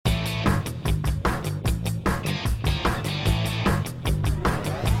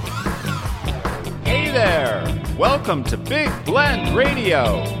Welcome to Big Blend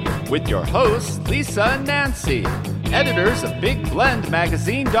Radio with your hosts, Lisa and Nancy, editors of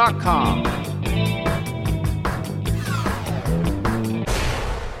BigBlendMagazine.com.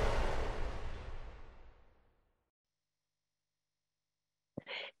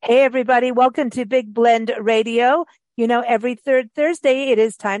 Hey, everybody. Welcome to Big Blend Radio. You know, every third Thursday, it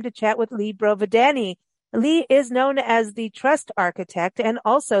is time to chat with Lee Brovedani. Lee is known as the trust architect and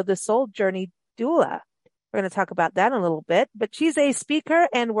also the soul journey doula. We're going to talk about that in a little bit, but she's a speaker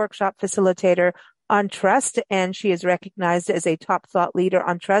and workshop facilitator on trust, and she is recognized as a top thought leader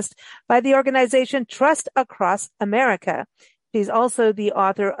on trust by the organization Trust Across America. She's also the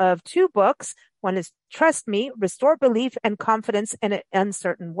author of 2 books. One is Trust Me, Restore Belief and Confidence in an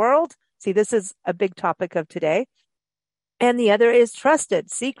Uncertain World. See, this is a big topic of today. And the other is Trusted,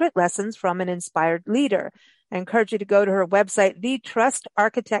 Secret Lessons from an Inspired Leader. I encourage you to go to her website,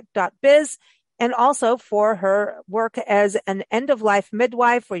 thetrustarchitect.biz, and also for her work as an end-of-life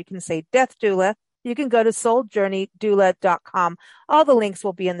midwife, or you can say death doula, you can go to souljourneydoula.com. All the links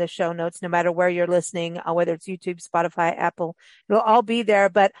will be in the show notes, no matter where you're listening, whether it's YouTube, Spotify, Apple. It'll all be there.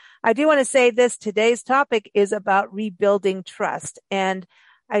 But I do want to say this. Today's topic is about rebuilding trust. And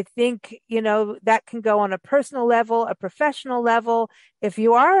I think, you know, that can go on a personal level, a professional level. If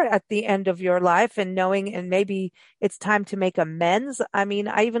you are at the end of your life and knowing, and maybe it's time to make amends. I mean,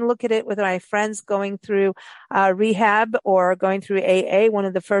 I even look at it with my friends going through rehab or going through AA. One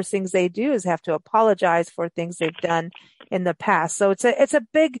of the first things they do is have to apologize for things they've done in the past. So it's a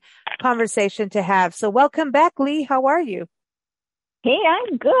big conversation to have. So welcome back, Lee. How are you? Hey,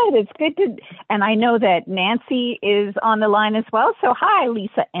 I'm good. It's good to, and I know that Nancy is on the line as well. So hi,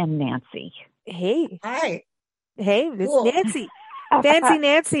 Lisa and Nancy. Hey. Hi. Hey, it's Cool. Nancy. Fancy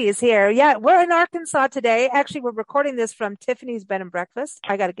Nancy is here. Yeah, we're in Arkansas today. Actually, we're recording this from Tiffany's Bed and Breakfast.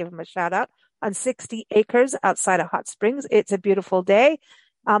 I got to give them a shout out on 60 acres outside of Hot Springs. It's a beautiful day.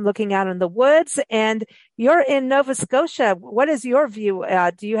 I'm looking out in the woods, and you're in Nova Scotia. What is your view?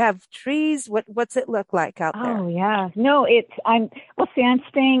 Do you have trees? What's it look like out there? Oh yeah, no, I'm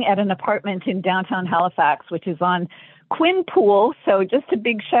staying at an apartment in downtown Halifax, which is on Quinn Pool. So just a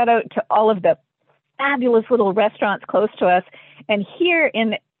big shout out to all of the fabulous little restaurants close to us. And here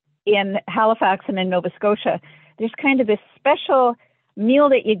in Halifax and in Nova Scotia, there's kind of this special meal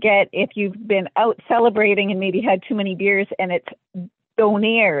that you get if you've been out celebrating and maybe had too many beers, and it's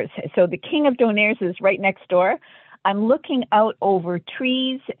Donaires. So the king of Donaires is right next door. I'm looking out over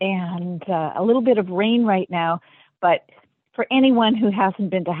trees and a little bit of rain right now. But for anyone who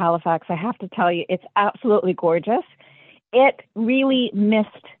hasn't been to Halifax, I have to tell you, it's absolutely gorgeous. It really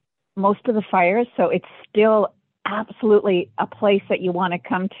missed most of the fires, so it's still absolutely a place that you want to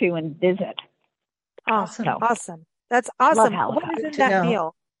come to and visit. Awesome. Awesome. That's awesome. What is in that know.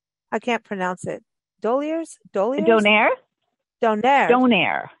 meal? I can't pronounce it. Donaires? Donaire? Donaire.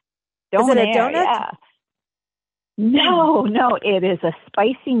 Donaire. Is it a donut? Yeah. No, it is a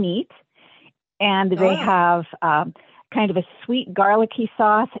spicy meat, and they have kind of a sweet garlicky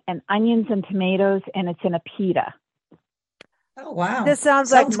sauce and onions and tomatoes, and it's in a pita. Oh, wow. This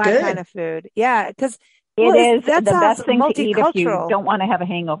sounds like my good. kind of food. Yeah, because It is the best thing to eat if you multicultural. don't want to have a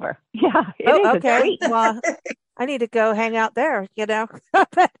hangover. Yeah, it is. It's Okay. great. Well, I need to go hang out there, you know.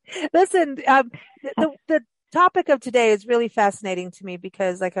 But listen, the topic of today is really fascinating to me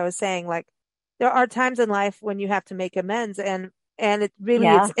because, like I was saying, like there are times in life when you have to make amends, and it really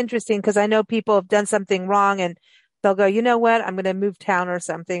it's interesting because I know people have done something wrong and they'll go, you know what, I'm going to move town or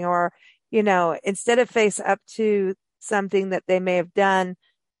something, or you know, instead of face up to something that they may have done,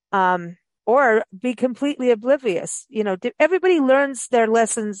 or be completely oblivious. You know, everybody learns their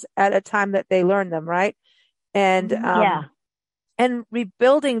lessons at a time that they learn them, right? And and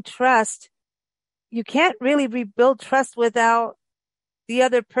rebuilding trust. You can't really rebuild trust without the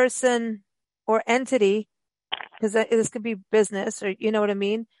other person or entity, because this could be business, or you know what I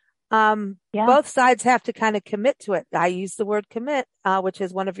mean? Both sides have to kind of commit to it. I use the word commit, which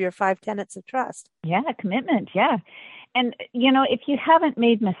is one of your 5 tenets of trust. Yeah, commitment. Yeah. And, you know, if you haven't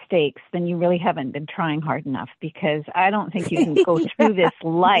made mistakes, then you really haven't been trying hard enough, because I don't think you can go through this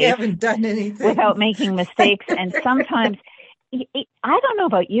life You haven't done anything without making mistakes. And sometimes, I don't know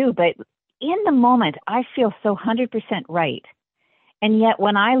about you, but in the moment, I feel so 100% right. And yet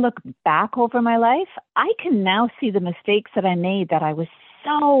when I look back over my life, I can now see the mistakes that I made that I was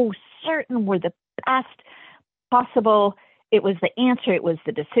so certain were the best possible. It was the answer. It was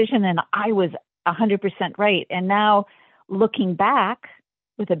the decision. And I was 100% right. And now looking back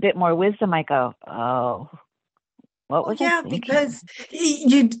with a bit more wisdom, I go, oh, what was I thinking? because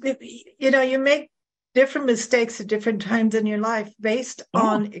you make different mistakes at different times in your life based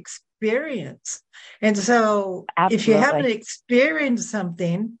on experience. And so if you haven't Absolutely. experienced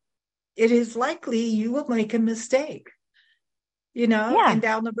something, it is likely you will make a mistake, Yeah. and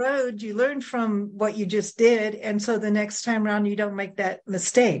down the road, you learn from what you just did. And so the next time around, you don't make that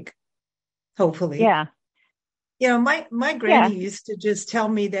mistake, hopefully. Yeah. My granny used to just tell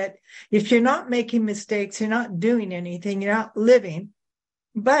me that if you're not making mistakes, you're not doing anything, you're not living.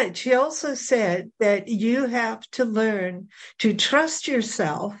 But she also said that you have to learn to trust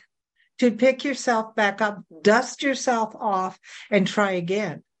yourself, to pick yourself back up, dust yourself off, and try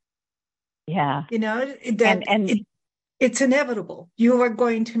again. Yeah. That it's inevitable. You are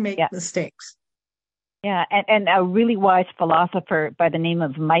going to make mistakes. Yeah. And a really wise philosopher by the name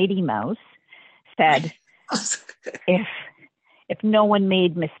of Mighty Mouse said, if no one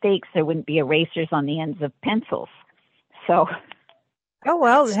made mistakes, there wouldn't be erasers on the ends of pencils. So. Oh,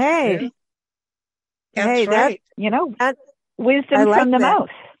 well, hey. That's right. Wisdom from the mouse.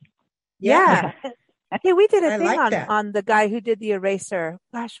 Yeah. Hey, we did a thing like on the guy who did the eraser.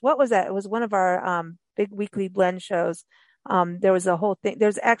 Gosh, what was that? It was one of our big weekly blend shows. There was a whole thing.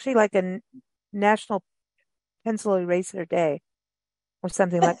 There's actually like a National Pencil Eraser Day or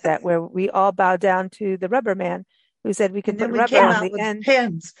something like that, where we all bow down to the rubber man who said we could put rubber on the end.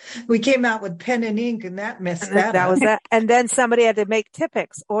 Pens. We came out with pen and ink, and that messed that up. That was that. And then somebody had to make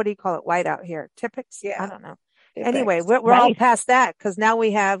Tipex. Or what do you call it? White out here. Tipex? Yeah. I don't know. Anyway, we're all past that because now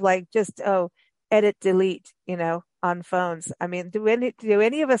we have like just, edit, delete, on phones. I mean, do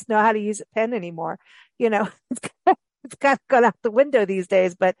any of us know how to use a pen anymore? It's kind of gone out the window these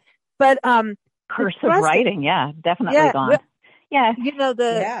days, but cursive writing. Yeah, definitely gone. Yeah.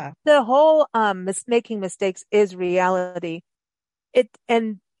 The whole, making mistakes is reality.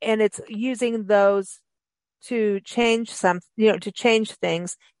 And it's using those to change to change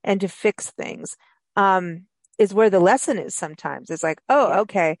things and to fix things, is where the lesson is sometimes. It's like,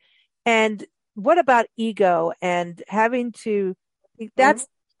 okay. And what about ego and having to, that's,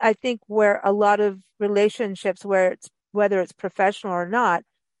 I think, where a lot of relationships, whether it's professional or not,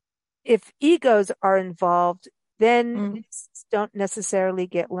 if egos are involved, then don't necessarily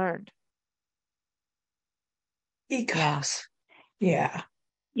get learned. Egos. Yeah.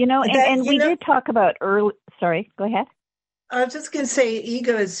 And we did talk about sorry, go ahead. I was just going to say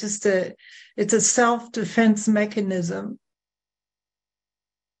ego is just it's a self-defense mechanism.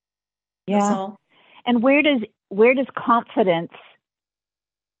 Yeah. That's all. And where does confidence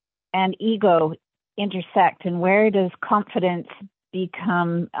and ego intersect, and where does confidence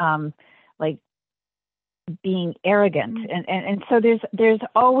become like being arrogant? And so there's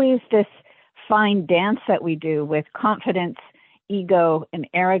always this fine dance that we do with confidence, ego, and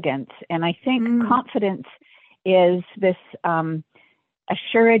arrogance. And I think confidence is this a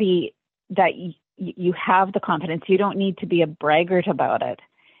surety that you have the confidence. You don't need to be a braggart about it.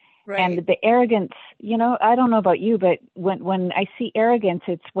 Right. And the arrogance, I don't know about you, but when I see arrogance,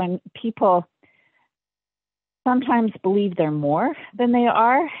 it's when people sometimes believe they're more than they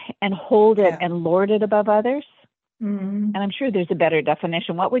are and hold it and lord it above others. And I'm sure there's a better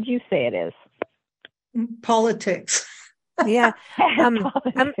definition. What would you say it is? Politics. Yeah.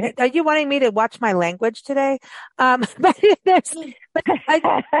 Are you wanting me to watch my language today? But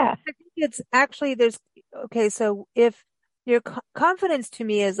I think it's actually so if your confidence to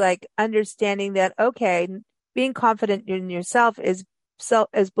me is like understanding that, being confident in yourself is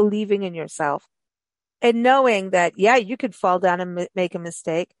believing in yourself and knowing that, you could fall down and make a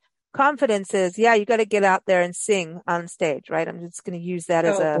mistake. Confidence is, you got to get out there and sing on stage, right? I'm just going to use that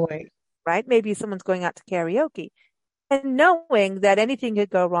as right? Maybe someone's going out to karaoke. And knowing that anything could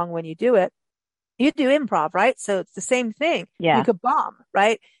go wrong when you do it, you do improv, right? So it's the same thing. Yeah. You could bomb,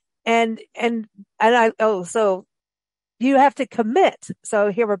 right? So you have to commit.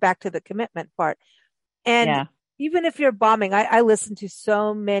 So here we're back to the commitment part. And even if you're bombing, I listen to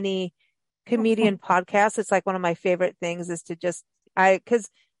so many comedian podcasts. It's like one of my favorite things is to because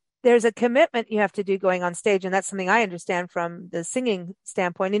there's a commitment you have to do going on stage. And that's something I understand from the singing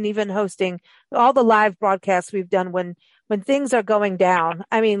standpoint and even hosting all the live broadcasts we've done when things are going down.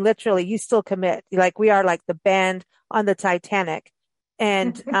 I mean, literally, you still commit. Like we are like the band on the Titanic,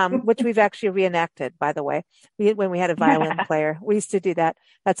 and which we've actually reenacted, by the way, when we had a violin player. We used to do that.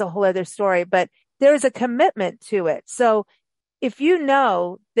 That's a whole other story. But there's a commitment to it. So if you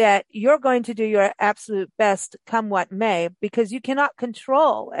know that you're going to do your absolute best come what may, because you cannot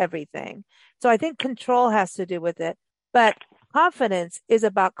control everything. So I think control has to do with it. But confidence is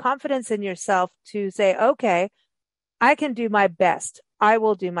about confidence in yourself to say, okay, I can do my best. I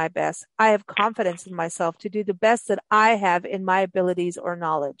will do my best. I have confidence in myself to do the best that I have in my abilities or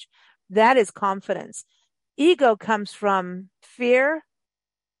knowledge. That is confidence. Ego comes from fear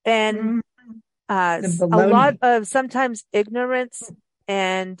and a lot of sometimes ignorance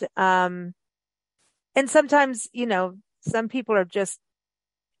and sometimes, some people are just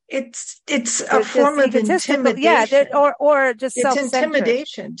it's a form of intimidation. Yeah, or just it's self-centered.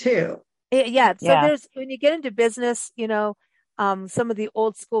 Intimidation too. Yeah. So there's, when you get into business, some of the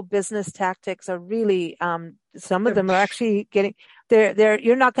old school business tactics are really, some of them are actually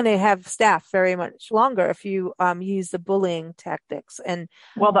you're not going to have staff very much longer if you, use the bullying tactics and.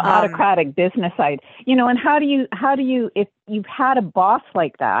 Well, the autocratic business side, and how do you, if you've had a boss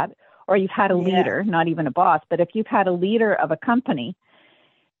like that, or you've had a leader, not even a boss, but if you've had a leader of a company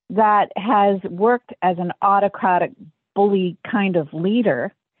that has worked as an autocratic bully kind of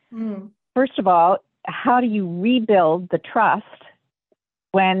leader, first of all, how do you rebuild the trust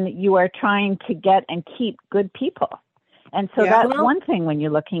when you are trying to get and keep good people? And so that's one thing when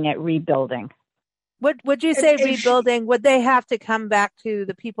you're looking at rebuilding. Would you say rebuilding, would they have to come back to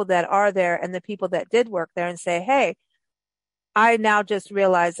the people that are there and the people that did work there and say, hey, I now just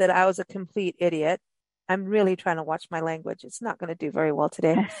realized that I was a complete idiot. I'm really trying to watch my language. It's not going to do very well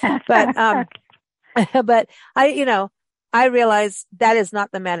today. But but I realized that is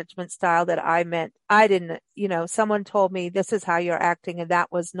not the management style that I meant. I didn't, someone told me this is how you're acting, and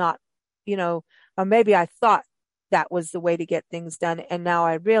that was not, or maybe I thought that was the way to get things done. And now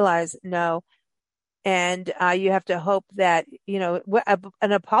I realize no. And you have to hope that,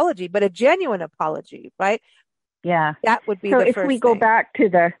 an apology, but a genuine apology, right? Yeah. That would be the first thing. So if we go back to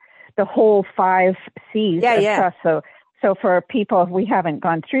the whole 5 C's of trust. So for people, we haven't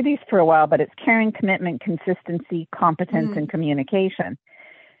gone through these for a while, but it's caring, commitment, consistency, competence, and communication.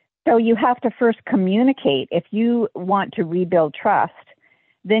 So you have to first communicate. If you want to rebuild trust,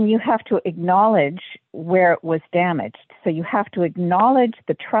 then you have to acknowledge where it was damaged. So you have to acknowledge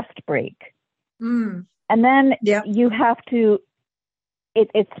the trust break. And then you have to,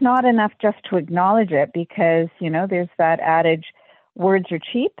 it's not enough just to acknowledge it because, there's that adage, words are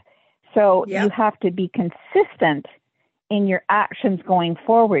cheap. So you have to be consistent in your actions going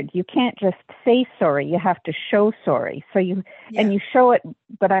forward. You can't just say sorry. You have to show sorry. So and you show it,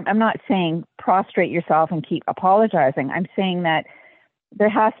 but I'm not saying prostrate yourself and keep apologizing. I'm saying that there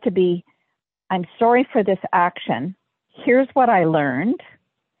has to be, I'm sorry for this action. Here's what I learned.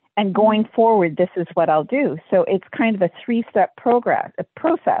 And going forward, this is what I'll do. So it's kind of a 3-step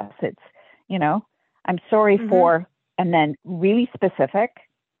process. It's, I'm sorry for, and then really specific.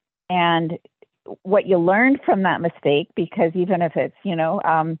 And what you learned from that mistake, because even if it's,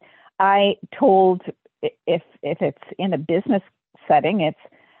 I told, if it's in a business setting, it's,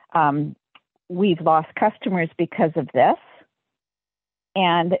 we've lost customers because of this.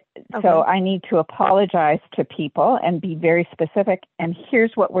 And so I need to apologize to people and be very specific. And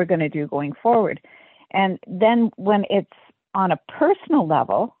here's what we're going to do going forward. And then when it's on a personal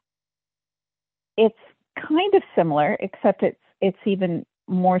level, it's kind of similar, except it's even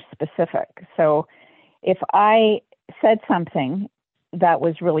more specific. So if I said something that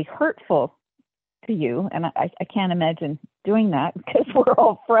was really hurtful to you, and I can't imagine doing that because we're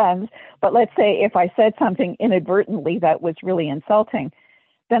all friends, but let's say if I said something inadvertently that was really insulting,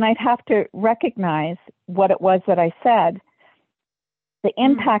 then I'd have to recognize what it was that I said, the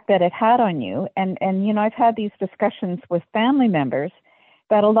impact that it had on you. And I've had these discussions with family members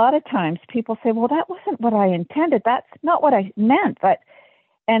that a lot of times people say, well, that wasn't what I intended. That's not what I meant. But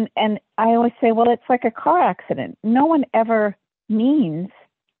and I always say, well, it's like a car accident. No one ever intends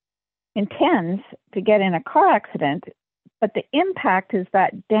to get in a car accident, but the impact is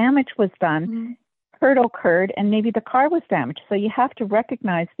that damage was done, hurt occurred, and maybe the car was damaged. So you have to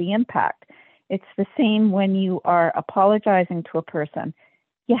recognize the impact. It's the same when you are apologizing to a person.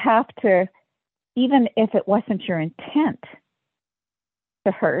 You have to, even if it wasn't your intent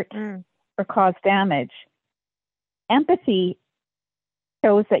to hurt or cause damage, empathy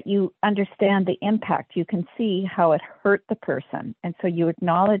shows that you understand the impact. You can see how it hurt the person. And so you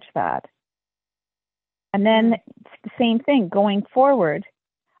acknowledge that. And then it's the same thing going forward.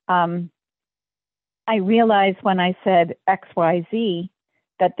 I realized when I said XYZ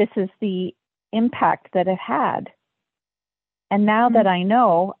that this is the impact that it had. And now that I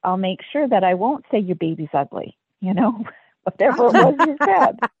know, I'll make sure that I won't say your baby's ugly, whatever it was you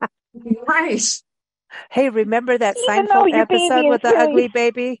said. Nice. Hey, remember that Seinfeld episode with the ugly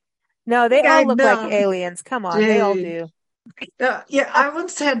baby? No, they all look like aliens. Come on, they all do. I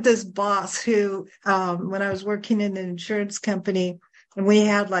once had this boss who, when I was working in an insurance company, and we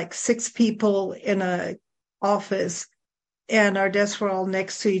had like 6 people in a office, and our desks were all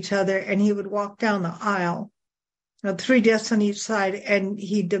next to each other, and he would walk down the aisle, 3 desks on each side, and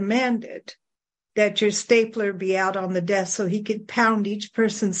he demanded that your stapler be out on the desk so he could pound each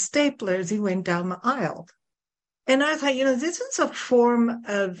person's stapler as he went down the aisle. And I thought, this is a form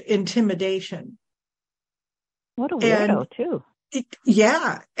of intimidation. What a weirdo, too. I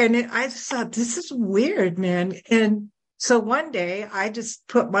just thought, this is weird, man. And so one day I just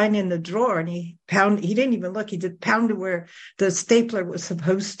put mine in the drawer, and he didn't even look. He just pounded where the stapler was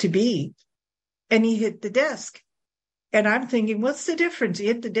supposed to be. And he hit the desk. And I'm thinking, what's the difference? You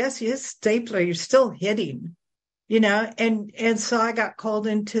hit the desk, you hit the stapler, you're still hitting, and so I got called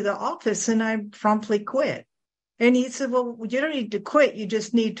into the office, and I promptly quit. And he said, well, you don't need to quit. You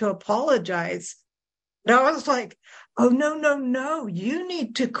just need to apologize. And I was like, oh, no. You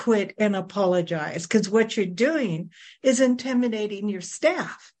need to quit and apologize, because what you're doing is intimidating your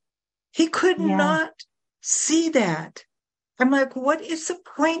staff. He could not see that. I'm like, what is the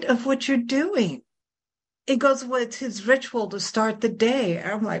point of what you're doing? He goes, well, it's his ritual to start the day.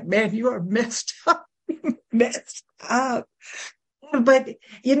 I'm like, man, you are messed up. But,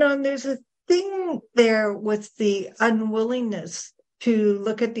 there's a thing there with the unwillingness to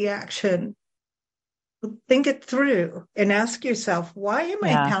look at the action, think it through, and ask yourself, why am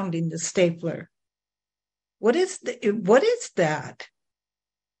I pounding the stapler? What is that?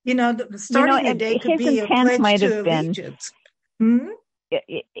 Starting the day could be a pledge to allegiance.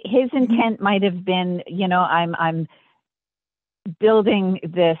 His intent might have been, I'm building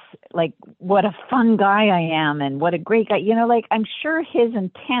this, like, what a fun guy I am and what a great guy, I'm sure his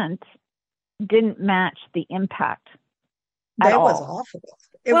intent didn't match the impact. That was awful.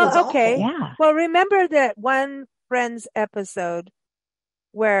 It was awful. Yeah. Well, remember that one Friends episode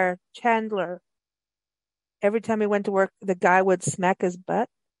where Chandler, every time he went to work, the guy would smack his butt?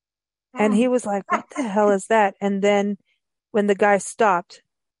 And he was like, what the hell is that? And then when the guy stopped,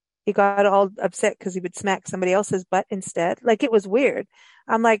 he got all upset because he would smack somebody else's butt instead. Like, it was weird.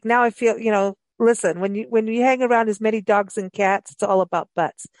 I'm like, now I feel, listen, when you hang around as many dogs and cats, it's all about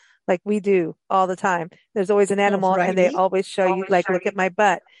butts. Like we do all the time. There's always an animal and they always show you, like, look at my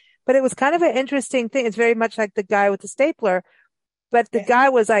butt. But it was kind of an interesting thing. It's very much like the guy with the stapler, but the guy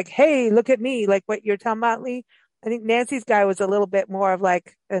was like, hey, look at me. Like what you're talking about, Lee. I think Nancy's guy was a little bit more of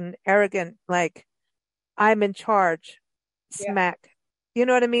like an arrogant, like, I'm in charge. Smack. You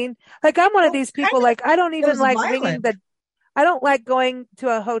know what I mean? Like, I'm one of these people, like, I don't even like ringing I don't like going to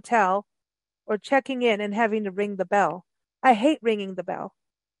a hotel or checking in and having to ring the bell. I hate ringing the bell.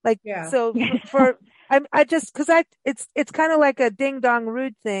 Like, so I just, cause it's kind of like a ding dong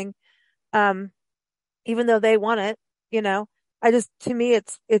rude thing. Even though they want it, to me,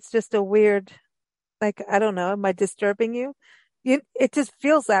 it's just a weird, like, I don't know. Am I disturbing you? It just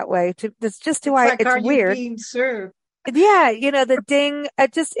feels that way. It's just who it's it's weird. You being served? Yeah, the ding.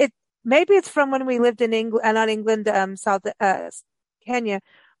 Maybe it's from when we lived in England, not England, South Kenya,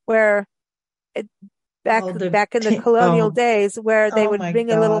 where back in the colonial days, where they would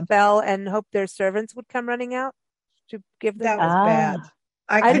ring a little bell and hope their servants would come running out to give them. That was bad.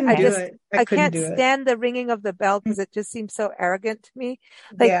 I couldn't do it. I can't stand the ringing of the bell because it just seems so arrogant to me.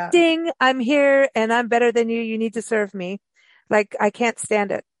 Like, ding, I'm here and I'm better than you. You need to serve me. Like, I can't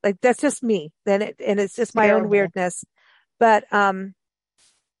stand it. Like, that's just me. And it's just my own weirdness. But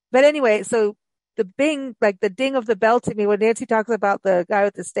anyway, so the bing, like the ding of the bell to me, when Nancy talks about the guy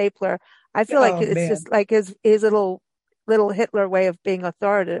with the stapler, I feel like it's just like his little Hitler way of being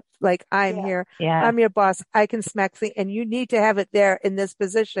authoritative. Like, I'm here. Yeah. I'm your boss. I can smack things, and you need to have it there in this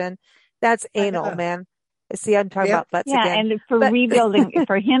position. That's anal, man. See, I'm talking about butts again. Yeah, and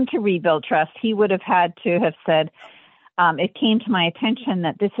for him to rebuild trust, he would have had to have said, it came to my attention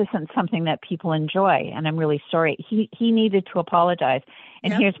that this isn't something that people enjoy, and I'm really sorry. He needed to apologize,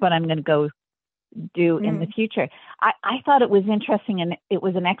 and here's what I'm going to go do in the future. I thought it was interesting, and it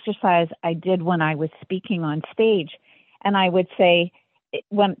was an exercise I did when I was speaking on stage, and I would say,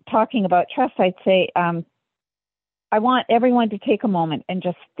 when talking about trust, I'd say, I want everyone to take a moment and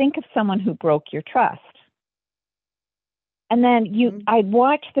just think of someone who broke your trust. And then I'd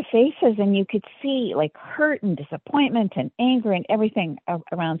watch the faces, and you could see like hurt and disappointment and anger and everything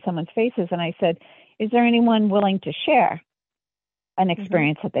around someone's faces. And I said, is there anyone willing to share an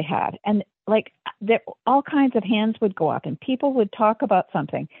experience that they had? And like, all kinds of hands would go up and people would talk about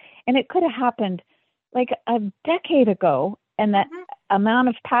something. And it could have happened like a decade ago. And that amount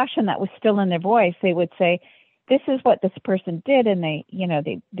of passion that was still in their voice, they would say, this is what this person did. And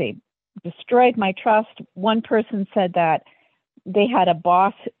they destroyed my trust. One person said that they had a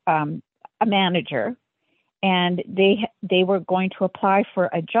boss, a manager, and they were going to apply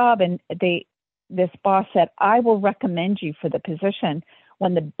for a job, and this boss said, I will recommend you for the position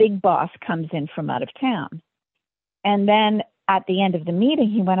when the big boss comes in from out of town. And then at the end of the meeting,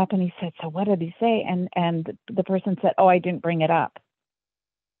 he went up and he said, "So what did he say?" And the person said, "Oh, I didn't bring it up."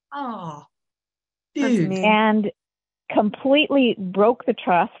 Oh, That's dude. mean. And completely broke the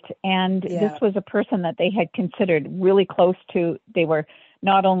trust. And Yeah. this was a person that they had considered really close to. They were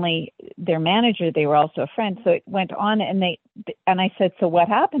not only their manager, they were also a friend. So it went on, and I said, "So what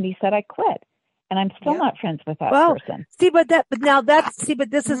happened?" He said, "I quit. And I'm still not friends with that person." But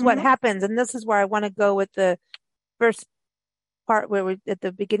this is what happens. And this is where I want to go with the first part where we, at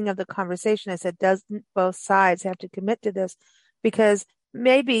the beginning of the conversation, I said, doesn't both sides have to commit to this? Because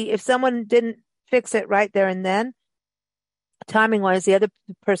maybe if someone didn't fix it right there and then, timing wise, the other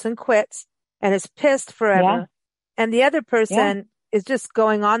person quits and is pissed forever. Yeah. And the other person is just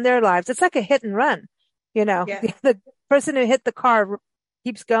going on their lives. It's like a hit and run, Yeah. the person who hit the car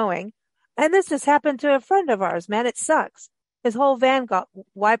keeps going. And this just happened to a friend of ours, man. It sucks. His whole van got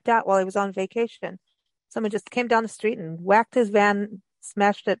wiped out while he was on vacation. Someone just came down the street and whacked his van,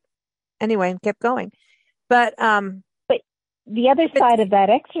 smashed it anyway, and kept going. But the other side of that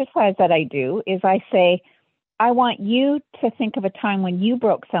exercise that I do is I say, I want you to think of a time when you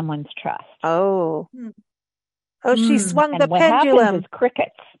broke someone's trust. She swung and the what pendulum. happens is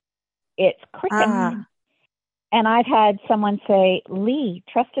crickets. It's crickets. And I've had someone say, "Lee,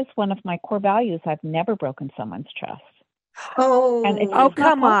 trust is one of my core values. I've never broken someone's trust." And it's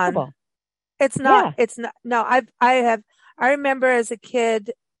come on. It's not. Yeah. It's not. No, I remember as a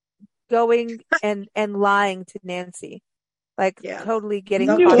kid going and lying to Nancy, like totally getting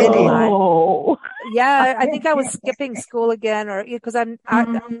caught in a lie. Yeah, I think I was skipping school again, or because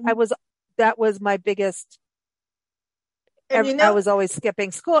that was my biggest. And I was always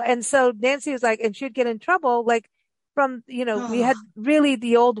skipping school, and so Nancy was like, and she'd get in trouble, like from we had really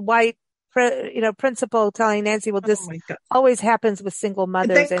the old white. Principal telling Nancy, "Well, this always happens with single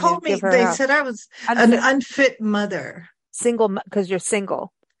mothers." They called me. They said I was an unfit mother. Single because you're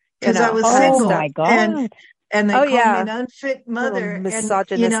single. Because I was single. Oh my God! And they called me an unfit mother.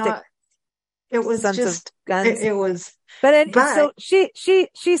 Misogynistic. And, it was sons just of guns. It was. But so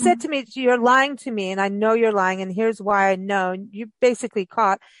she said to me, "You're lying to me, and I know you're lying, and here's why I know." You basically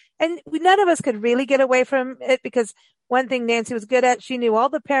caught, and none of us could really get away from it because. One thing Nancy was good at, she knew all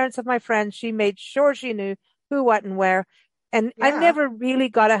the parents of my friends. She made sure she knew who, what, and where. And I never really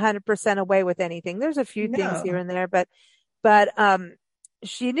got 100% away with anything. There's a few things here and there, but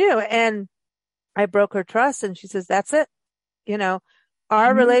she knew. And I broke her trust, and she says, "That's it.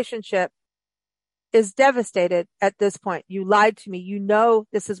 Our relationship is devastated at this point. You lied to me. You know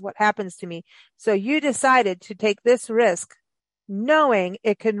this is what happens to me. So you decided to take this risk, knowing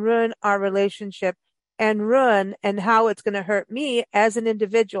it can ruin our relationship." And how it's going to hurt me as an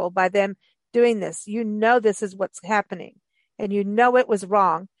individual by them doing this. This is what's happening, and it was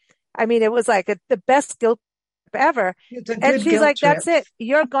wrong. I mean, it was like the best guilt trip ever. And she's like, "That's it.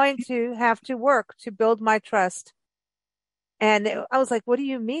 You're going to have to work to build my trust." And I was like, "What do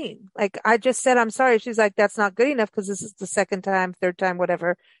you mean?" Like, I just said, "I'm sorry." She's like, "That's not good enough because this is the second time, third time,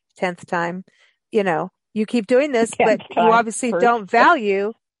 whatever, 10th time. You keep doing this, but you obviously don't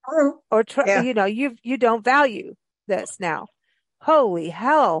value or you don't value this now." Holy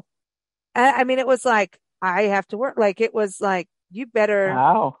hell. I mean, it was like, I have to work. Like, it was like, you better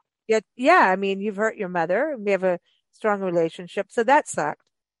I mean, you've hurt your mother. We have a strong relationship. So that sucked.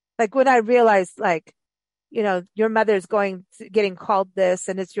 Like, when I realized, like, your mother's getting called this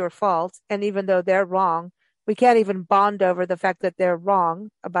and it's your fault. And even though they're wrong, we can't even bond over the fact that they're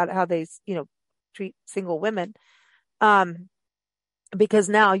wrong about how they, treat single women. Because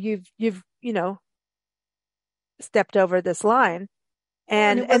now you've stepped over this line.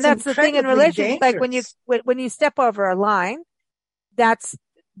 And that's the thing in relationships. Like, when you step over a line, that's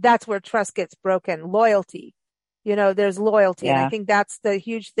where trust gets broken. Loyalty, there's loyalty. And I think that's the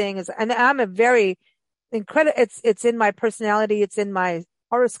huge thing and I'm a very incredible, it's in my personality. It's in my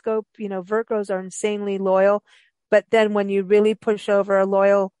horoscope. Virgos are insanely loyal, but then when you really push over a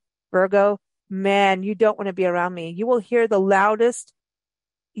loyal Virgo, man, you don't want to be around me. You will hear the loudest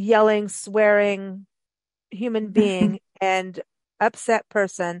yelling, swearing human being and upset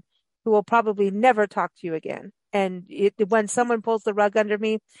person who will probably never talk to you again. And when someone pulls the rug under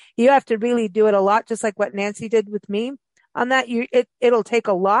me, you have to really do it a lot, just like what Nancy did with me on that. It'll take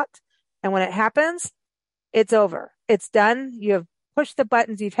a lot. And when it happens, it's over. It's done. You have pushed the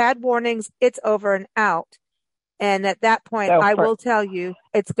buttons. You've had warnings. It's over and out. And at that point, I will tell you,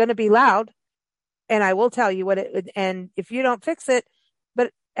 it's going to be loud. And I will tell you and if you don't fix it,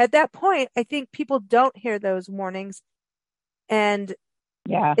 but at that point, I think people don't hear those warnings. And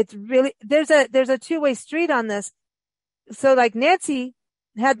it's really, there's a two-way street on this. So like Nancy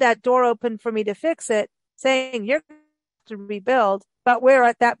had that door open for me to fix it. saying you're going to rebuild, but where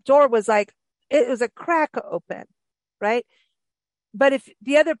at that door was like, it was a crack open, right? But if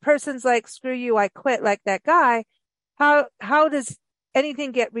the other person's like, screw you, I quit, like that guy, how does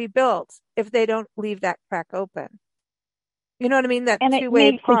anything get rebuilt if they don't leave that crack open? You know what I mean? That and two-way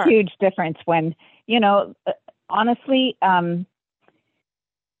it makes part. a huge difference when, honestly, a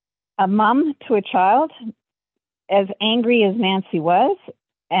mom to a child, as angry as Nancy was,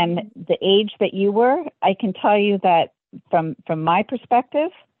 and the age that you were, I can tell you that from my perspective,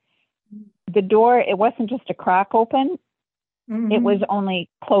 the door, it wasn't just a crack open. Mm-hmm. It was only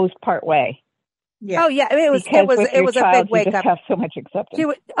closed part way. Yeah. Oh yeah, it was a big wake up. You just have so much acceptance.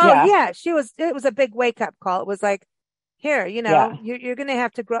 It was a big wake up call. It was like, here, you're going to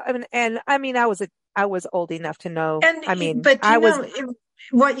have to grow. I was old enough to know.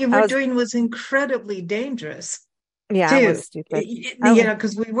 What you were doing was incredibly dangerous. Yeah, too. I was stupid.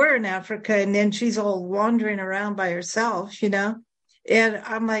 Because we were in Africa, and then she's all wandering around by herself, and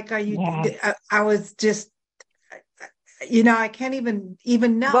I'm like, I was just, I can't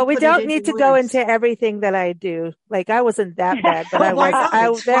even now. Well, we don't need to go into everything that I do. Like, I wasn't that bad, but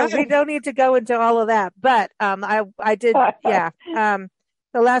we don't need to go into all of that. But I did, the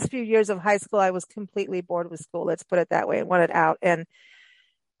last few years of high school, I was completely bored with school. Let's put it that way, and wanted out. And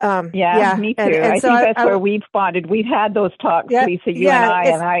me too. And I think that's where we've bonded. We've had those talks, Lisa, you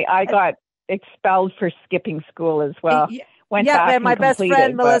and I got expelled for skipping school as well. Went back and my best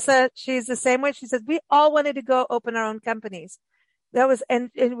friend, Melissa, she's the same way. She said, we all wanted to go open our own companies. That was, and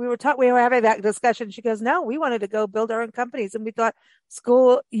we were having that discussion. She goes, no, we wanted to go build our own companies. And we thought,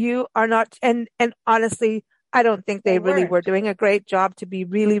 school, you are not, and honestly, I don't think they really were doing a great job, to be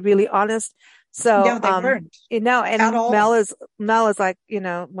really, really honest. So, no, they weren't. And Mel is like,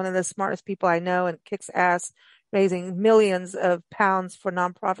 one of the smartest people I know, and kicks ass, raising millions of pounds for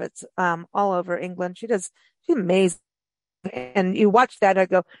nonprofits, all over England. She's amazing. And you watch that, I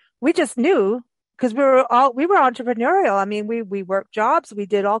go, we just knew, because we were entrepreneurial. I mean, we worked jobs, we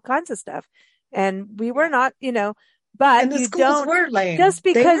did all kinds of stuff, and we were not, but and the schools were lame. Just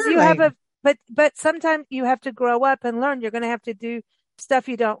because you have but sometimes you have to grow up and learn. You're going to have to do stuff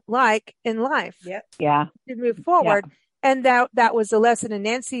you don't like in life. Yeah. To move forward. Yeah. And that was a lesson. And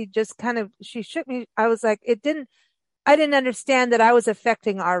Nancy just she shook me. I was like, I didn't understand that I was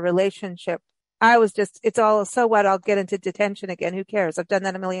affecting our relationship. I was just, it's all, so what? I'll get into detention again. Who cares? I've done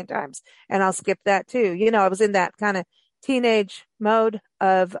that a million times, and I'll skip that too. I was in that kind of teenage mode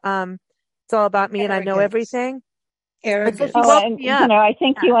of, it's all about me. Arrogance. And I know everything. Arrogance. I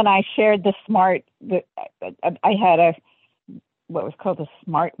think you and I shared I had what was called a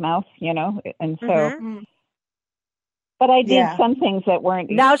smart mouth, and so, but I did some things that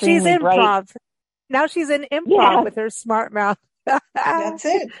weren't. Now she's improv. Bright. Now she's in improv with her smart mouth. That's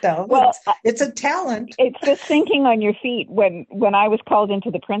it, though. Well, it's a talent. It's just thinking on your feet. When I was called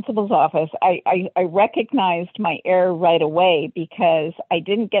into the principal's office, I recognized my error right away, because I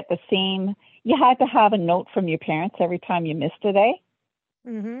didn't get the same. You had to have a note from your parents every time you missed a day.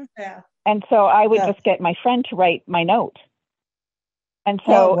 Mm-hmm. Yeah. And so I would just get my friend to write my note. And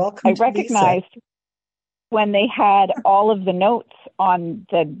so I recognized when they had all of the notes on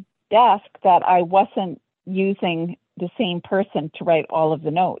the desk that I wasn't using the same person to write all of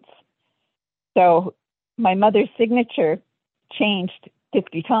the notes. So my mother's signature changed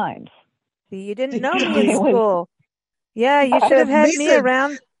 50 times. You didn't know me in school. Yeah, you should have had me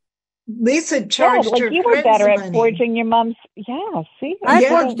around. Lisa charged her you were better at forging your mom's. Yeah, see? I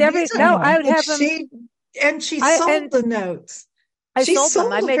forged everything. No, I would have them. And she sold the notes. I sold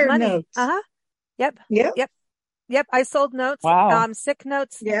them. I made money. Notes. Yep. I sold notes, sick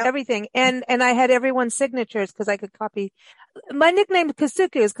notes, everything. And I had everyone's signatures, because I could copy. My nickname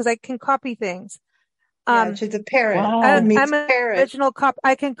Kasuku is because I can copy things. She's a parrot. Wow. I'm an original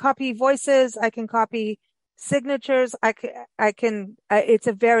I can copy voices. I can copy signatures. I can,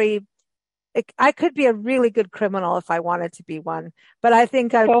 I could be a really good criminal if I wanted to be one, but I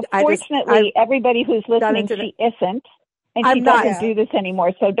think fortunately, everybody who's listening, she isn't, and she doesn't do this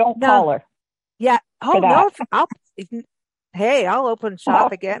anymore. So don't call her. Yeah. Oh no. I'll open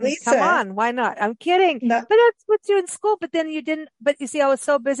shop again. Lisa. Come on. Why not? I'm kidding. No. But that's what you in school. But then you didn't, but you see, I was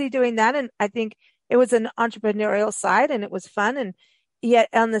so busy doing that. And I think it was an entrepreneurial side, and it was fun. And yet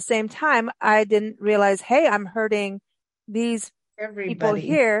on the same time, I didn't realize, hey, I'm hurting these people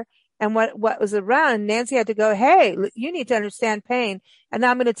here. And what was around, and Nancy had to go, hey, you need to understand pain. And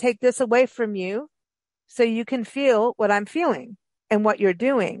now I'm going to take this away from you so you can feel what I'm feeling and what you're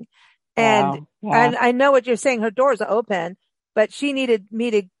doing. And I know what you're saying. Her doors are open, but she needed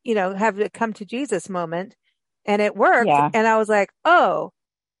me to, have a come to Jesus moment, and it worked. Yeah. And I was like, oh,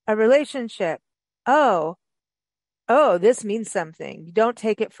 a relationship. oh, this means something. You don't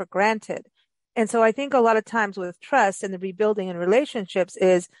take it for granted. And so I think a lot of times with trust and the rebuilding in relationships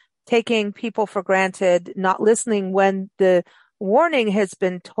is taking people for granted, not listening when the warning has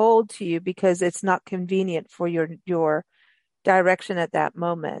been told to you because it's not convenient for your direction at that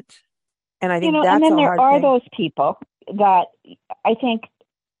moment. And I think and that's then a there hard are thing. those people that I think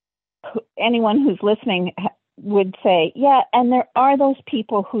anyone who's listening would say, yeah, and there are those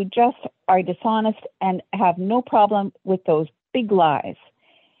people who just are dishonest and have no problem with those big lies.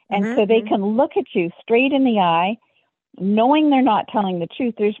 And so they can look at you straight in the eye, knowing they're not telling the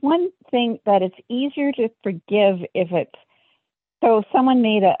truth. There's one thing that it's easier to forgive if it's, so someone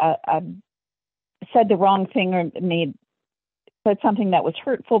made said the wrong thing or said something that was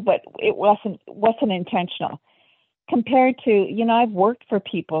hurtful, but it wasn't intentional. Compared to, I've worked for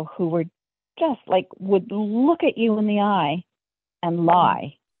people who were just like, would look at you in the eye and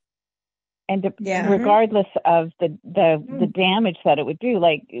lie. And regardless of the damage that it would do,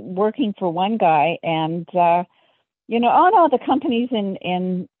 like working for one guy and, oh no, the company's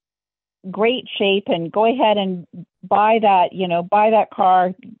in great shape and go ahead and buy that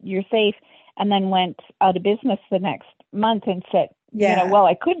car, you're safe. And then went out of business the next month and said, well,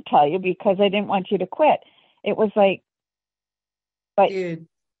 I couldn't tell you because I didn't want you to quit. It was like, but Dude,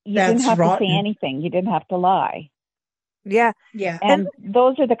 you didn't have to say anything. You didn't have to lie. Yeah. Yeah. And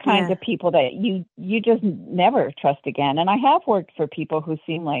those are the kinds of people that you just never trust again. And I have worked for people who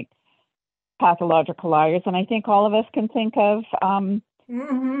seem like pathological liars. And I think all of us can think of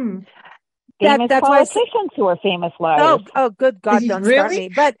famous politicians who are famous liars. Oh, good God, don't start Really?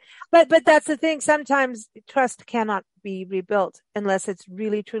 me. But that's the thing. Sometimes trust cannot be rebuilt unless it's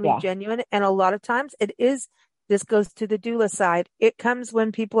really, truly genuine. And a lot of times this goes to the doula side. It comes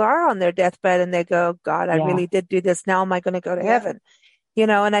when people are on their deathbed and they go, God, I really did do this. Now am I going to go to heaven?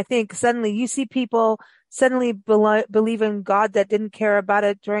 And I think suddenly you see people suddenly believe in God that didn't care about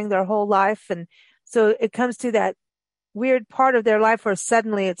it during their whole life. And so it comes to that weird part of their life where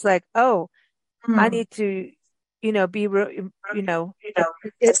suddenly it's like, oh, I need to, it's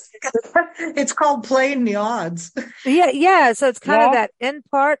called playing the odds. Yeah. So it's kind of that end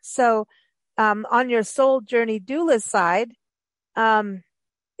part. So, on your soul journey doula side, do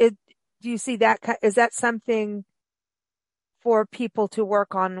you see that? Is that something for people to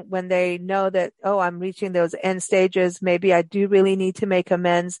work on when they know that, oh, I'm reaching those end stages? Maybe I do really need to make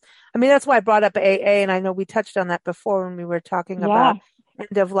amends. I mean, that's why I brought up AA, and I know we touched on that before when we were talking about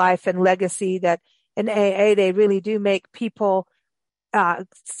end of life and legacy, that in AA, they really do make people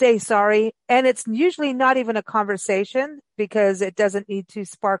say sorry. And it's usually not even a conversation because it doesn't need to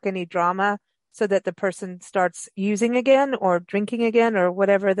spark any drama so that the person starts using again or drinking again or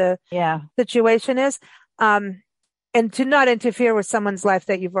whatever the situation is. And to not interfere with someone's life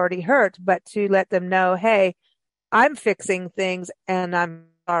that you've already hurt, but to let them know, hey, I'm fixing things and I'm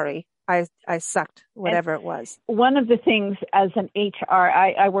sorry. I sucked, whatever it was. One of the things as an HR,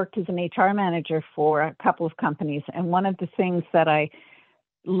 I worked as an HR manager for a couple of companies. And one of the things that I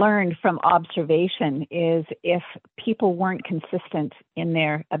learned from observation is if people weren't consistent in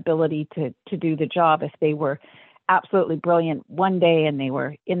their ability to do the job, if they were absolutely brilliant one day and they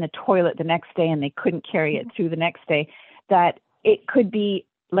were in the toilet the next day and they couldn't carry it through the next day, that it could be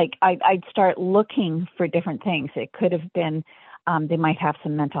like I'd start looking for different things. It could have been they might have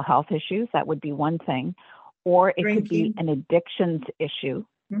some mental health issues. That would be one thing. Or it could be an addictions issue.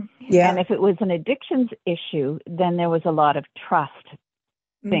 Yeah. And if it was an addictions issue, then there was a lot of trust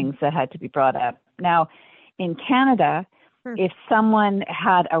things that had to be brought up. Now, in Canada, if someone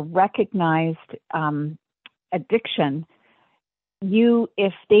had a recognized addiction,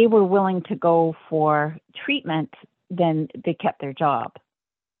 if they were willing to go for treatment, then they kept their job.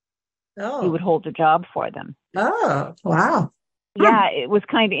 You would hold the job for them. Oh, wow. Yeah, it was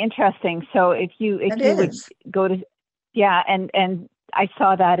kind of interesting. So if you would go to, and I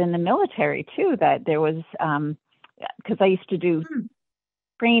saw that in the military too, that there was, because I used to do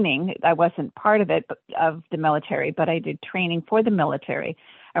training. I wasn't part of it, of the military, but I did training for the military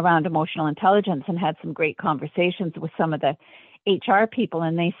around emotional intelligence and had some great conversations with some of the HR people.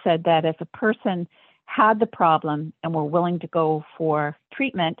 And they said that if a person had the problem and were willing to go for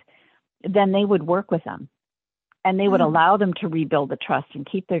treatment, then they would work with them and they would allow them to rebuild the trust and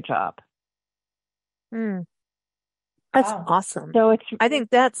keep their job. That's awesome. So I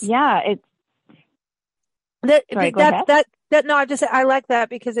think that's, I like that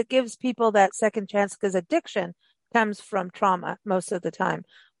because it gives people that second chance, because addiction comes from trauma most of the time.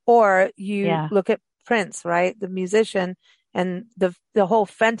 Or you look at Prince, right? The musician, and the whole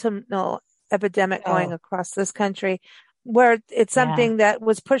fentanyl epidemic going across this country. where it's something that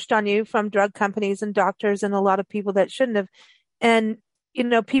was pushed on you from drug companies and doctors and a lot of people that shouldn't have. And,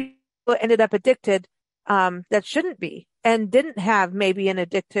 people ended up addicted, that shouldn't be and didn't have maybe an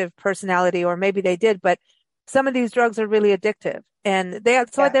addictive personality, or maybe they did, but some of these drugs are really addictive. And they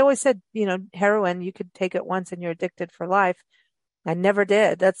always said, heroin, you could take it once and you're addicted for life. I never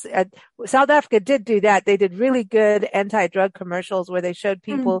did. South Africa did do that. They did really good anti-drug commercials where they showed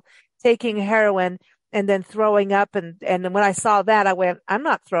people taking heroin and then throwing up. And when I saw that, I went, I'm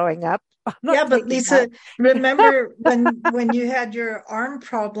not throwing up. Yeah, but Lisa, remember when you had your arm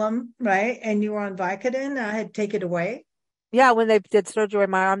problem, right? And you were on Vicodin, I had to take it away. Yeah, when they did surgery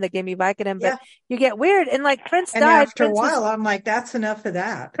on my arm, they gave me Vicodin, but you get weird. And like Prince and died. After a while, I'm like, that's enough of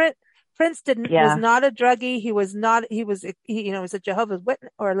that. Prince was not a druggie. He was a Jehovah's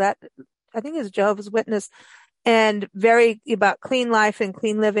Witness, I think he was a Jehovah's Witness, and very about clean life and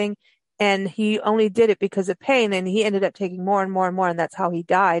clean living. And he only did it because of pain, and he ended up taking more and more and more, and that's how he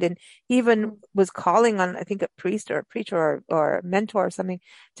died. And he even was calling on, I think, a priest or a preacher or a mentor or something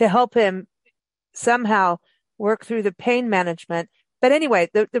to help him somehow work through the pain management. But anyway,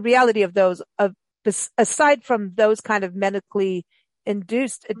 the reality of those, aside from those kind of medically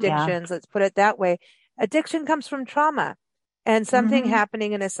induced addictions, let's put it that way, addiction comes from trauma and something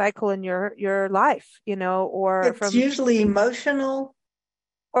happening in a cycle in your life, or it's usually emotional.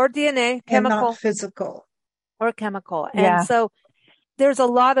 Or DNA, chemical. And not physical. Or chemical. Yeah. And so there's a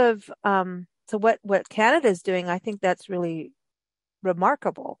lot of, so what Canada's doing, I think that's really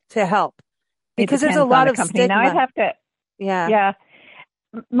remarkable to help. Because there's a lot of stigma. Now I'd have to, yeah.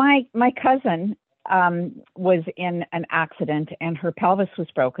 My cousin was in an accident and her pelvis was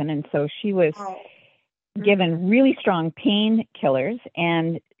broken. And so she was given really strong painkillers,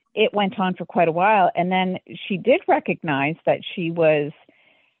 and it went on for quite a while. And then she did recognize that she was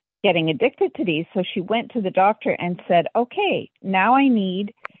getting addicted to these. So she went to the doctor and said, okay, now I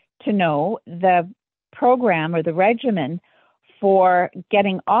need to know the program or the regimen for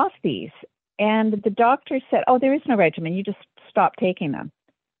getting off these. And the doctor said, oh, there is no regimen. You just stop taking them.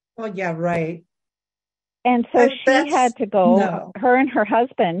 Well, yeah, right. And so she had to go, her and her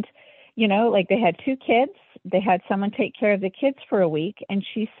husband, like they had 2 kids. They had someone take care of the kids for a week. And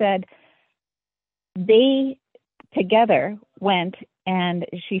she said they together went, and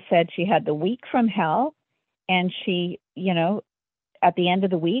she said she had the week from hell, and she, at the end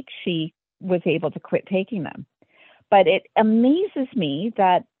of the week, she was able to quit taking them. But it amazes me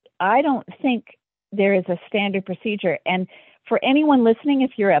that I don't think there is a standard procedure. And for anyone listening,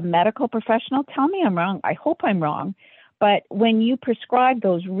 if you're a medical professional, tell me I'm wrong. I hope I'm wrong. But when you prescribe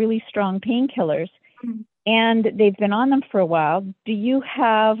those really strong painkillers and they've been on them for a while, do you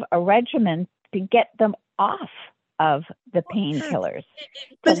have a regimen to get them off of the painkillers?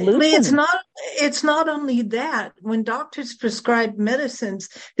 But it's not only that. When doctors prescribe medicines,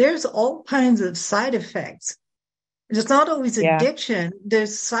 there's all kinds of side effects. It's not always addiction.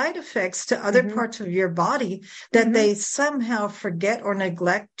 There's side effects to other parts of your body that they somehow forget or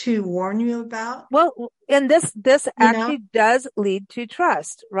neglect to warn you about. Well, and this actually does lead to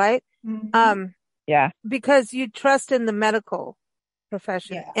trust, right? Because you trust in the medical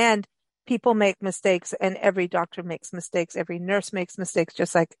profession, and people make mistakes, and every doctor makes mistakes. Every nurse makes mistakes,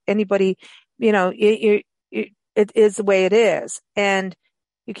 just like anybody, it is the way it is, and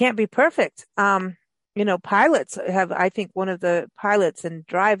you can't be perfect. Pilots have, I think, one of the pilots and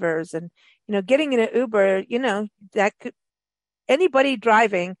drivers and, getting in an Uber, that could, anybody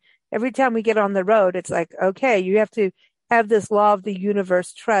driving, every time we get on the road, it's like, okay, you have to have this law of the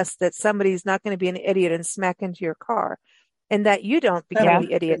universe trust that somebody's not going to be an idiot and smack into your car, and that you don't become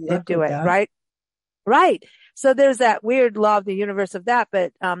the idiot and do it, right? Right. So there's that weird law of the universe of that.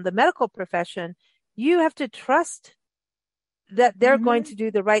 But the medical profession, you have to trust that they're going to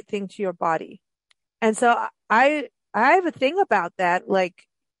do the right thing to your body. And so I have a thing about that. Like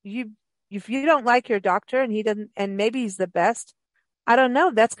if you don't like your doctor and he doesn't, and maybe he's the best, I don't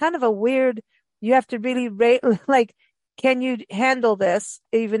know. That's kind of a weird, you have to really rate, like, can you handle this?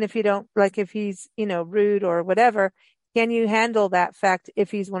 Even if you don't, like, if he's, rude or whatever, can you handle that fact if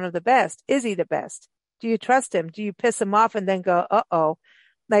he's one of the best? Is he the best? Do you trust him? Do you piss him off and then go, uh-oh,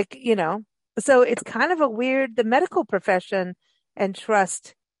 like, so it's kind of a weird, the medical profession and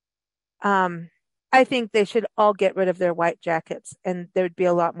trust, I think they should all get rid of their white jackets, and there'd be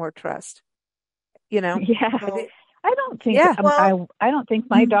a lot more trust. Yeah, I don't think. I don't think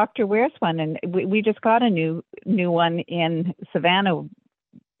my doctor wears one, and we just got a new one in Savannah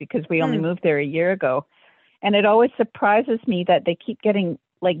because we only moved there a year ago, and it always surprises me that they keep getting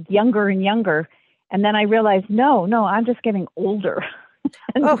like younger and younger, and then I realize no, I'm just getting older.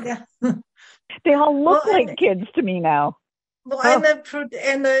 They all look Well, like kids to me now. well, Oh.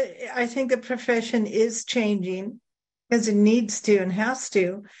 I think the profession is changing because it needs to and has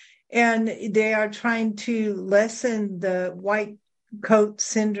to, and they are trying to lessen the white coat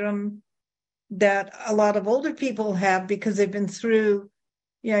syndrome that a lot of older people have because they've been through.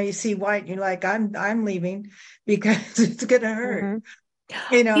 You see white, and you're like, I'm leaving because it's going to hurt. Mhm.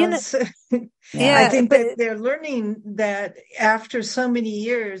 So I Yeah, think but that they're learning that after so many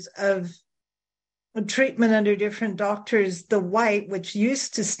years of treatment under different doctors, the white, which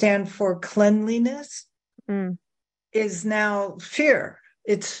used to stand for cleanliness, mm, is now fear.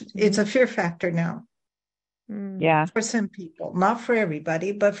 It's a fear factor now Yeah. for some people, not for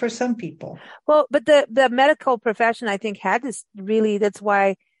everybody, but for some people. well, but the medical profession, I think, had this really. That's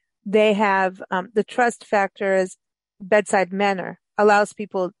why they have the trust factor as bedside manner allows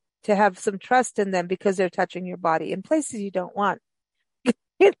people to have some trust in them because they're touching your body in places you don't want.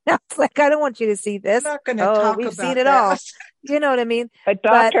 It's like, I don't want you to see this. I'm not going to Oh, talk we've seen about it all. that. You know what I mean? But But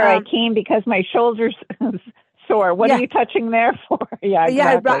doctor, I came because my shoulder's sore. What yeah, are you touching there for? Yeah,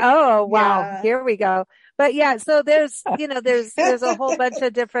 yeah. exactly. Oh, wow. Yeah. Here we go. But yeah, so there's a whole bunch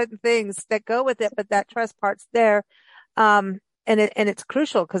of different things that go with it, but that trust part's there. And it's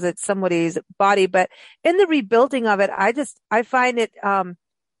crucial because it's somebody's body. But in the rebuilding of it, I find it,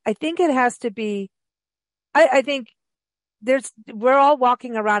 I think it has to be, I think we're all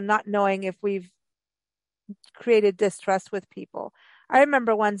walking around not knowing if we've created distrust with people. I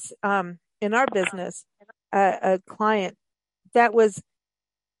remember once, in our business, a client that was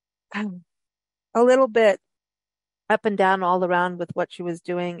a little bit up and down all around with what she was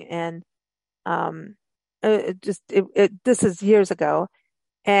doing. And, this is years ago.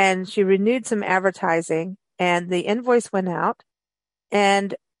 And she renewed some advertising and the invoice went out.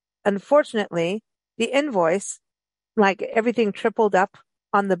 And unfortunately, the invoice, like everything tripled up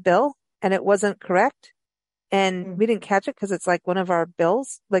on the bill and it wasn't correct. And we didn't catch it because it's like one of our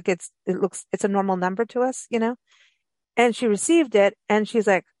bills. Like it's a normal number to us, And she received it and she's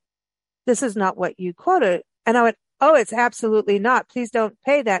like, this is not what you quoted. And I went, oh, it's absolutely not. Please don't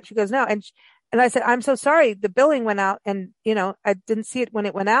pay that. She goes, no. And I said, I'm so sorry. The billing went out and, I didn't see it when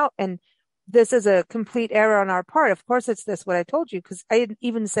it went out. And this is a complete error on our part. Of course, it's this, what I told you, because I didn't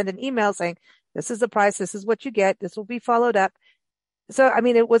even send an email saying, this is the price. This is what you get. This will be followed up. So, I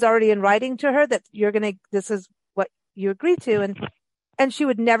mean, it was already in writing to her that this is what you agreed to. And she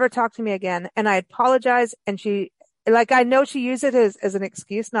would never talk to me again. And I apologized. And I know she used it as an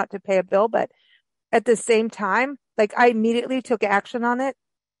excuse not to pay a bill, but at the same time, like I immediately took action on it.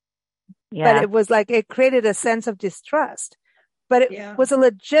 Yeah. But it was like, it created a sense of distrust, but it was a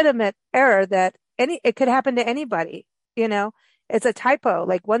legitimate error that it could happen to anybody, it's a typo.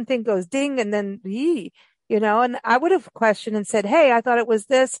 Like one thing goes ding and then and I would have questioned and said, hey, I thought it was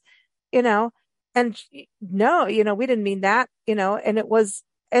this, and no, we didn't mean that, and it was,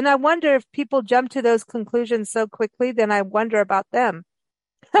 and I wonder if people jump to those conclusions so quickly, then I wonder about them.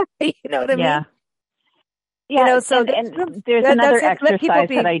 You know what I mean? Yeah. So and there's another exercise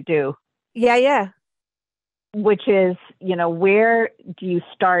that I do. Yeah. Which is, where do you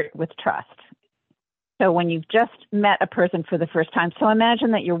start with trust? So when you've just met a person for the first time, so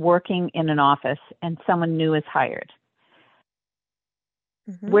imagine that you're working in an office and someone new is hired.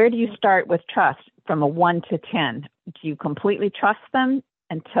 Mm-hmm. Where do you start with trust from a 1 to 10? Do you completely trust them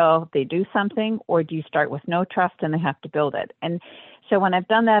until they do something, or do you start with no trust and they have to build it? And so when I've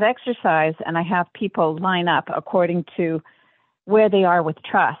done that exercise and I have people line up according to where they are with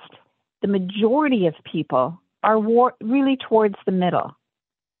trust, the majority of people are really towards the middle,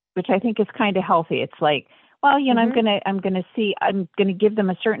 which I think is kind of healthy. It's like, well, I'm going to give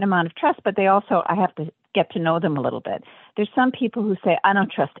them a certain amount of trust, but I have to get to know them a little bit. There's some people who say, I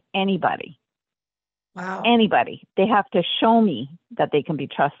don't trust anybody. Wow. Anybody. They have to show me that they can be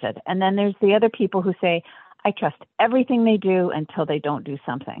trusted. And then there's the other people who say, I trust everything they do until they don't do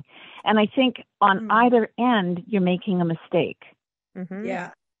something. And I think on either end, you're making a mistake. Mm-hmm.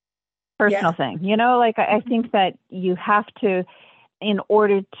 Yeah. Personal thing. I think that you have to, in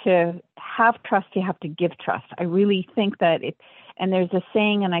order to have trust, you have to give trust. I really think that and there's a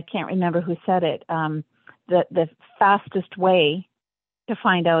saying, and I can't remember who said it, the fastest way to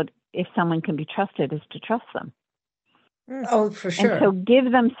find out if someone can be trusted is to trust them. Oh, for sure. And so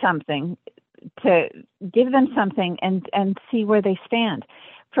give them something and see where they stand.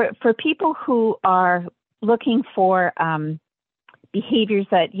 For people who are looking for behaviors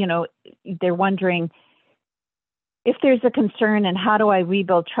that, they're wondering if there's a concern and how do I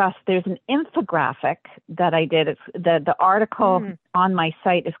rebuild trust, there's an infographic that I did. It's the article on my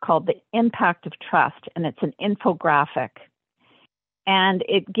site is called The Impact of Trust, and it's an infographic. And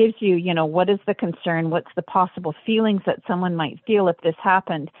it gives you, what is the concern? What's the possible feelings that someone might feel if this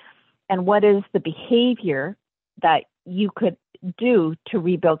happened? And what is the behavior that you could do to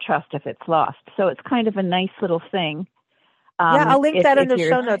rebuild trust if it's lost? So it's kind of a nice little thing. I'll link that in the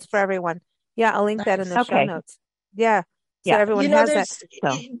show notes for everyone. Yeah, I'll link that in the show notes. Yeah. So everyone has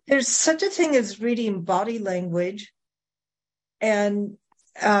that. There's such a thing as reading body language. And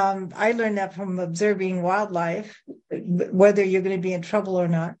I learned that from observing wildlife, whether you're going to be in trouble or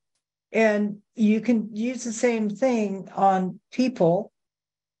not. And you can use the same thing on people.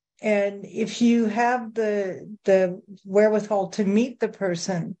 And if you have the wherewithal to meet the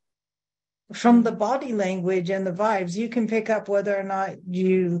person from the body language and the vibes, you can pick up whether or not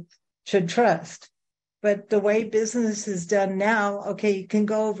you should trust. But the way business is done now, okay, you can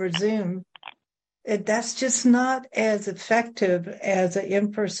go over Zoom. That's just not as effective as an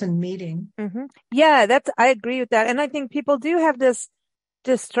in-person meeting. Mm-hmm. Yeah, I agree with that. And I think people do have this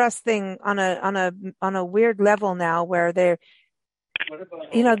distrust thing on a weird level now where they're,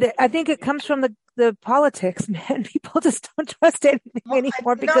 I think it comes from the politics, man. People just don't trust anything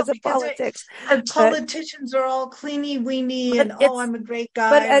anymore because of politics. Politicians are all cleany weeny and I'm a great guy.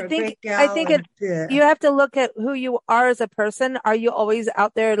 But I think you have to look at who you are as a person. Are you always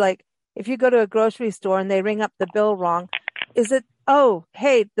out there like? If you go to a grocery store and they ring up the bill wrong, is it, oh,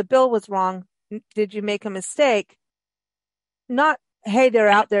 hey, the bill was wrong. Did you make a mistake? Not, hey, they're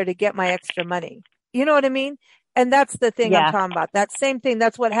out there to get my extra money. You know what I mean? And that's the thing I'm talking about. That same thing.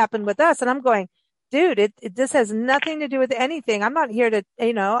 That's what happened with us. And I'm going, dude, this has nothing to do with anything. I'm not here to,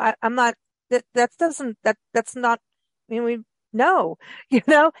 I'm not, that's not, no.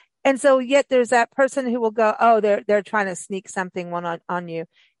 And so yet there's that person who will go, oh, they're trying to sneak something on you.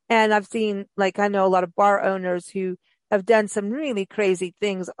 And I've seen, I know a lot of bar owners who have done some really crazy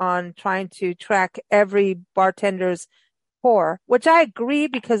things on trying to track every bartender's pour, which I agree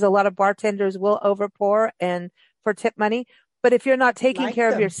because a lot of bartenders will overpour and for tip money. But if you're not taking care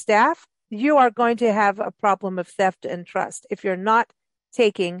of your staff, you are going to have a problem of theft and trust if you're not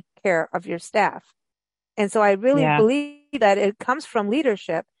taking care of your staff. And so I really believe that it comes from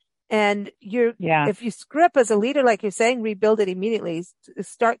leadership. And if you screw up as a leader, like you're saying, rebuild it immediately,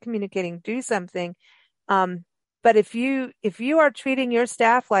 start communicating, do something. But if you are treating your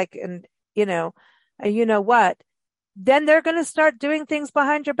staff like, and what, then they're going to start doing things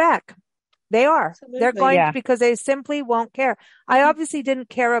behind your back. They are. Absolutely. They're going to, because they simply won't care. I obviously didn't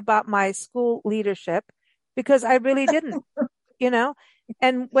care about my school leadership because I really didn't,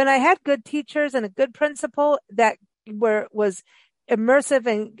 and when I had good teachers and a good principal that was immersive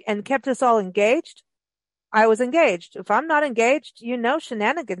and kept us all engaged, I was engaged. If I'm not engaged,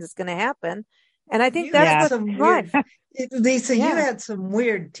 shenanigans is going to happen. And I think that's what's life. Lisa, you had some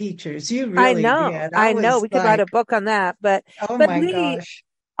weird teachers. You really did. I know. We could write a book on that. But Lee, gosh.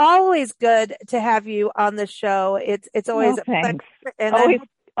 Always good to have you on the show. It's always a pleasure. And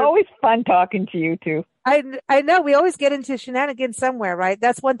always fun talking to you too. I know we always get into shenanigans somewhere, right?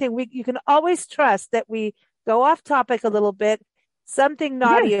 That's one thing you can always trust that we go off topic a little bit. Something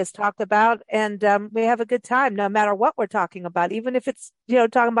naughty is talked about, and we have a good time no matter what we're talking about. Even if it's,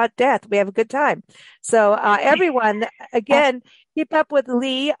 talking about death, we have a good time. So everyone, again, keep up with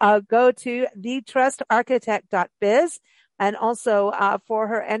Lee. Go to thetrustarchitect.biz. And also for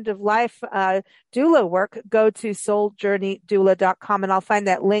her end of life doula work, go to souljourneydoula.com, and I'll find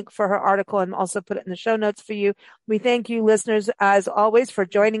that link for her article and also put it in the show notes for you. We thank you, listeners, as always, for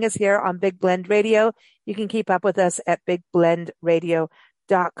joining us here on Big Blend Radio. You can keep up with us at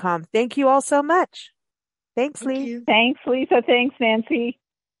bigblendradio.com. Thank you all so much. Thanks, Lee. Thanks, Lisa. Thanks, Nancy.